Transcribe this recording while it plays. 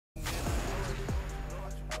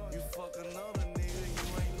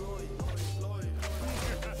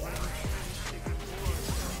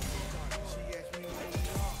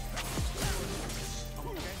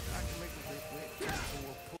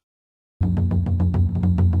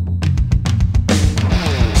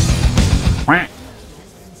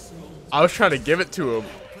I was trying to give it to him.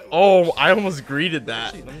 Oh, I almost greeted that.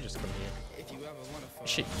 Actually, let me just come here. This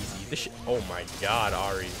shit easy. This shit. Oh my god,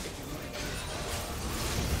 Ari.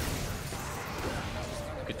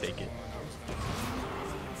 You could take it.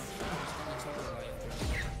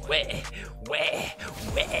 Where?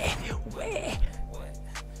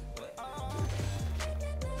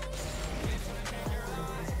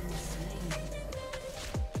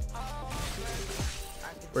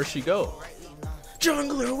 Where'd she go?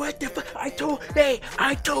 Jungler, what the fuck?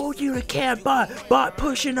 I told you to camp bot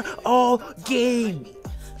pushing all game.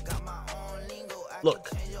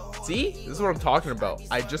 Look, see? This is what I'm talking about.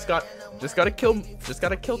 I just gotta kill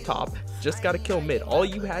top, just gotta kill mid. All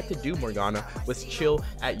you had to do, Morgana, was chill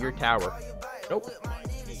at your tower. Nope.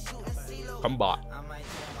 Come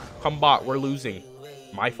bot, we're losing.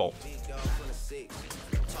 My fault.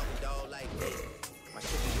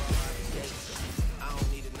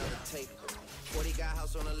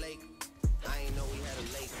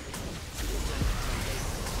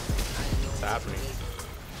 What's happening?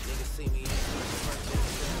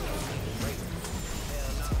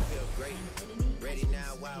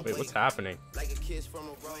 Wait, what's happening?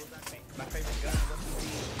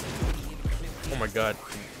 Oh my god.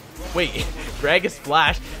 Wait, Greg is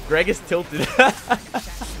flashed. Greg is tilted.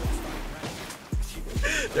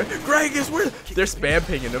 Greg is where? They're spam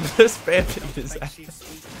pinging him. They're spam pinging his ass.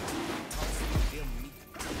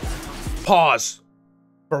 Pause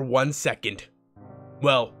for 1 second.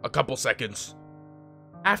 Well, a couple seconds.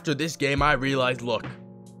 After this game, I realized, look,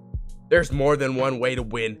 there's more than one way to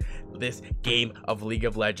win this game of League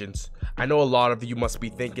of Legends. I know a lot of you must be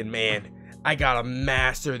thinking, man, I gotta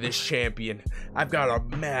master this champion. I've gotta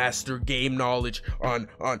master game knowledge on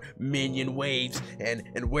minion waves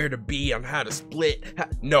and where to be, on how to split.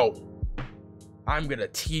 No, I'm gonna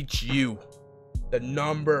teach you the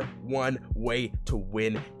 #1 way to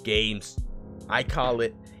win games. I call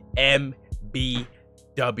it MBW.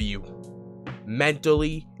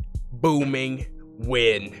 Mentally booming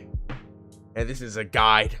win. And this is a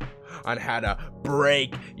guide on how to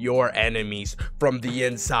break your enemies from the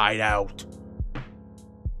inside out.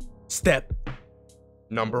 Step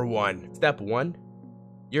 #1. Step 1,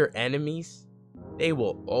 your enemies, they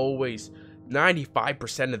will always,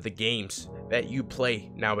 95% of the games that you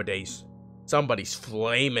play nowadays, somebody's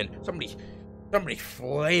flaming, somebody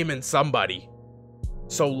flaming somebody.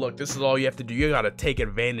 So look, this is all you have to do. You gotta take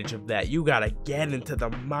advantage of that. You gotta get into the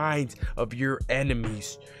minds of your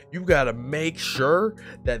enemies. You gotta make sure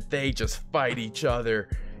that they just fight each other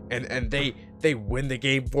and they win the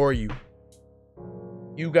game for you.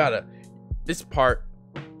 You gotta, this part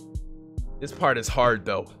is hard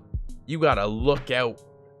though. You gotta look out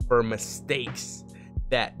for mistakes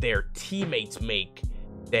that their teammates make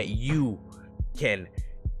that you can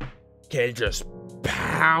just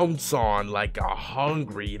pounce on like a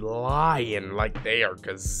hungry lion, like they are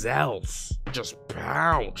gazelles. Just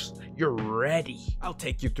pounce. You're ready. I'll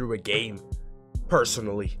take you through a game.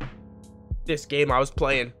 Personally, this game I was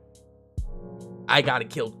playing, I gotta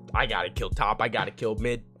kill top, I gotta kill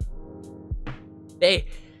mid. They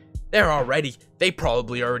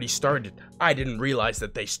probably already started. I didn't realize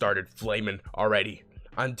that they started flaming already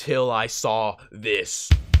until I saw this.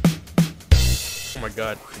 Oh my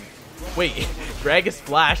god. Wait, Gragas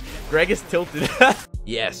flashed. Gragas tilted.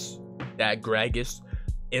 Yes, that Gragas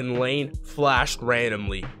in lane flashed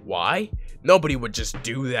randomly. Why? Nobody would just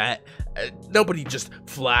do that. Nobody just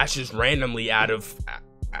flashes randomly out of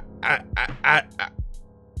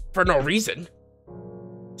for no reason.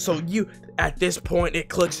 So at this point, it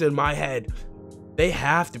clicks in my head. They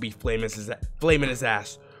have to be flaming his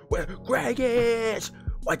ass. Gragas!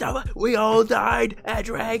 What the fuck? We all died at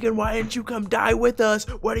Dragon. Why didn't you come die with us?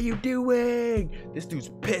 What are you doing? This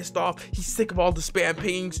dude's pissed off. He's sick of all the spam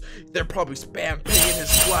pings. They're probably spam pinging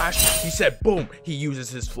his flash. He said, boom, he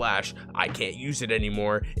uses his flash. I can't use it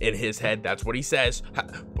anymore. In his head, that's what he says.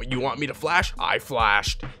 But you want me to flash? I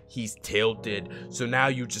flashed. He's tilted. So now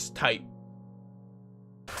you just type.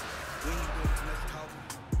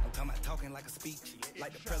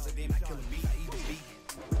 Like the president, I kill a beat, I eat a beat.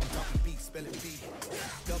 I'm talking beat, spell it beat.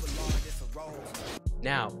 Double R, this a roll.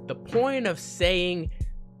 Now, the point of saying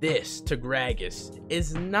this to Gragas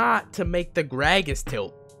is not to make the Gragas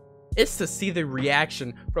tilt. It's to see the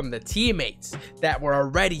reaction from the teammates that were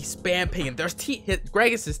already spam pinging.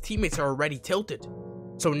 Gragas' teammates are already tilted.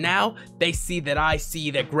 So now they see that I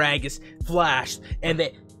see that Gragas flashed, and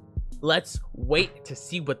that let's wait to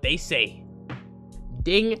see what they say.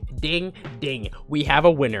 Ding, ding, ding. We have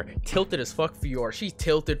a winner. Tilted as fuck Fiora. She's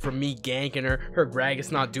tilted from me ganking her. Her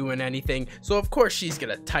Gragas not doing anything. So of course she's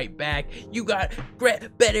gonna type back. You got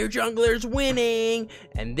better junglers winning.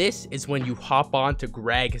 And this is when you hop on to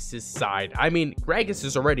Gragas' side. I mean, Gragas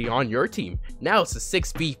is already on your team. Now it's a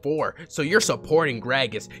 6v4. So you're supporting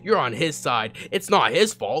Gragas. You're on his side. It's not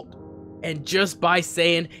his fault. And just by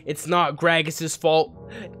saying it's not Gragas'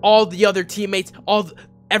 fault, all the other teammates,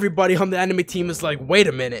 everybody on the enemy team is like, wait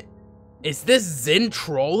a minute, is this Zin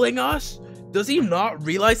trolling us? Does he not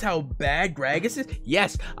realize how bad Gragas is?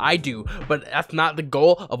 Yes, I do, but that's not the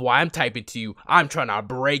goal of why I'm typing to you. I'm trying to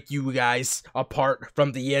break you guys apart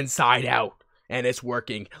from the inside out, and it's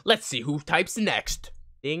working. Let's see who types next.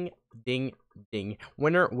 Ding, ding, ding.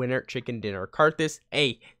 Winner, winner, chicken dinner. Karthus,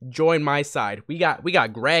 hey, join my side. We got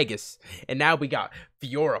Gragas, and now we got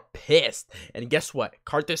Fiora pissed. And guess what?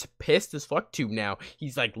 Karthus pissed as fuck too now.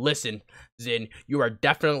 He's like, listen, Zin, you are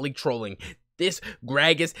definitely trolling. This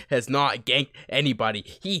Gragas has not ganked anybody.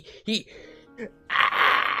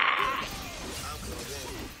 Ah!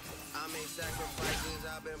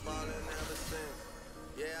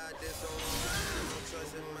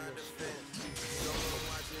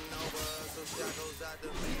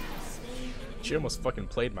 She almost fucking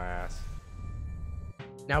played my ass.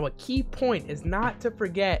 Now a key point is not to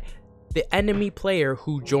forget the enemy player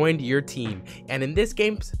who joined your team, and in this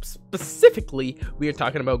game specifically we are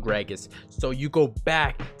talking about Gragas. So you go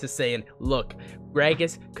back to saying, look,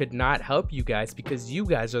 Gragas could not help you guys because you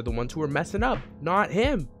guys are the ones who are messing up, not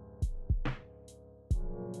him.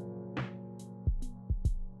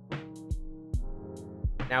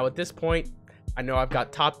 Now at this point, I know I've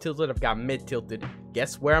got top tilted, I've got mid tilted.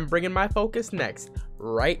 Guess where I'm bringing my focus next?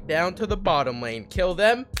 Right down to the bottom lane. Kill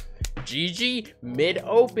them. GG. Mid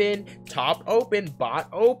open, top open, bot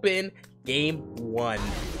open. Game 1.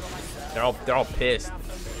 They're all pissed,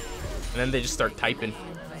 and then they just start typing.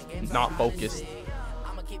 Not focused.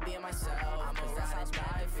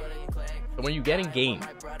 So when you get in game,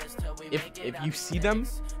 if you see them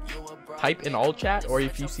type in all chat, or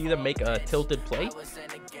if you see them make a tilted play,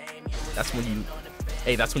 that's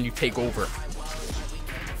when you take over.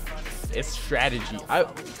 It's strategy. I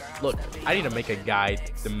need to make a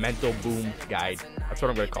guide, the mental boom guide. That's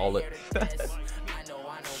what I'm gonna call it.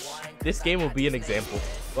 This game will be an example.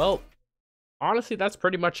 Well, honestly, that's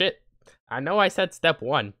pretty much it. I know I said step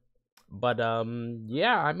 1, but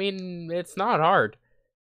yeah, I mean, it's not hard.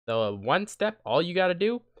 So one step, all you gotta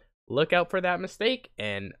do, look out for that mistake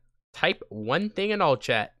and type one thing in all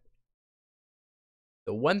chat.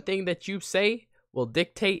 The one thing that you say will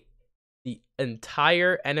dictate the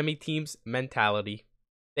entire enemy team's mentality.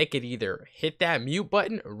 They could either hit that mute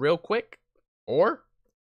button real quick, or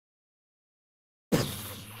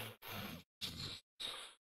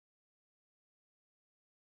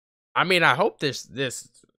I mean, I hope this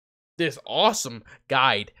awesome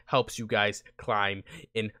guide helps you guys climb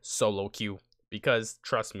in solo queue, because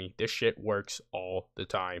trust me, this shit works all the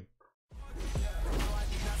time.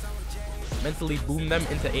 Mentally boom them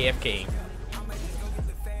into AFK.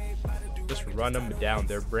 Just run them down.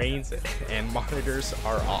 Their brains and monitors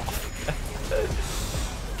are off.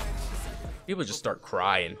 People just start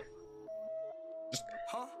crying.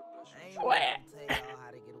 What?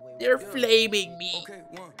 They're flaming me. Okay,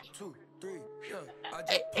 1, 2, 3, yeah. I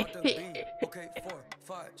just popped a bean. Okay, 4,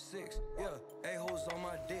 5, 6, yeah. A-hoes on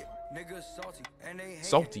my dick. Niggas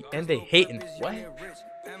salty and they hating. What?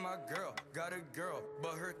 And my girl got a girl,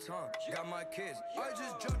 but her tongue got my kids. I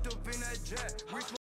just jumped up in that jet.